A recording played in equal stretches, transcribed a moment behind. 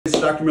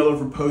Dr. Miller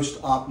for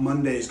Post-Op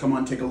Mondays. Come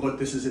on, take a look.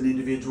 This is an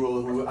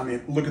individual who, I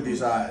mean, look at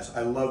these eyes.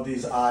 I love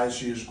these eyes.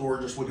 She is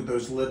gorgeous. Look at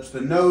those lips.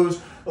 The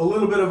nose, a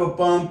little bit of a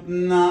bump,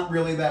 not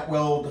really that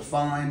well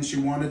defined. She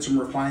wanted some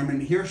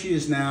refinement. Here she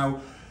is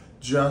now,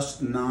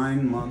 just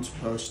 9 months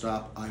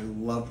post-op. I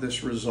love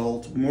this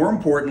result. More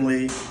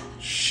importantly,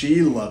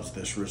 she loves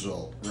this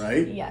result,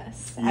 right?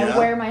 Yes. Yeah. I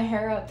wear my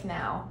hair up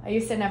now. I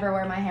used to never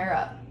wear my hair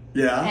up.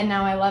 Yeah. And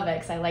now I love it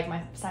because I like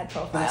my side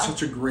profile. That's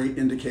such a great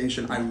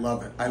indication. I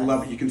love it. I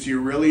love it. You can see a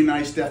really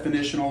nice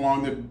definition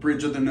along the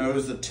bridge of the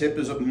nose. The tip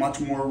is much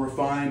more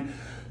refined.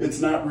 It's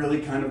not really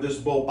kind of this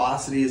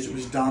bulbosity as it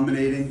was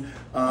dominating.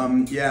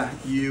 Yeah,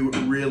 you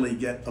really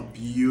get a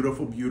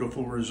beautiful,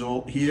 beautiful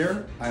result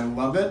here. I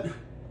love it.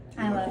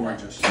 I love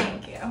gorgeous. it.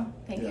 Thank you.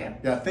 Thank you.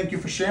 Yeah, thank you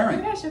for sharing.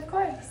 Oh my gosh, of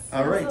course.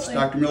 All right, Absolutely. it's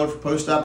Dr. Miller for Post-Op.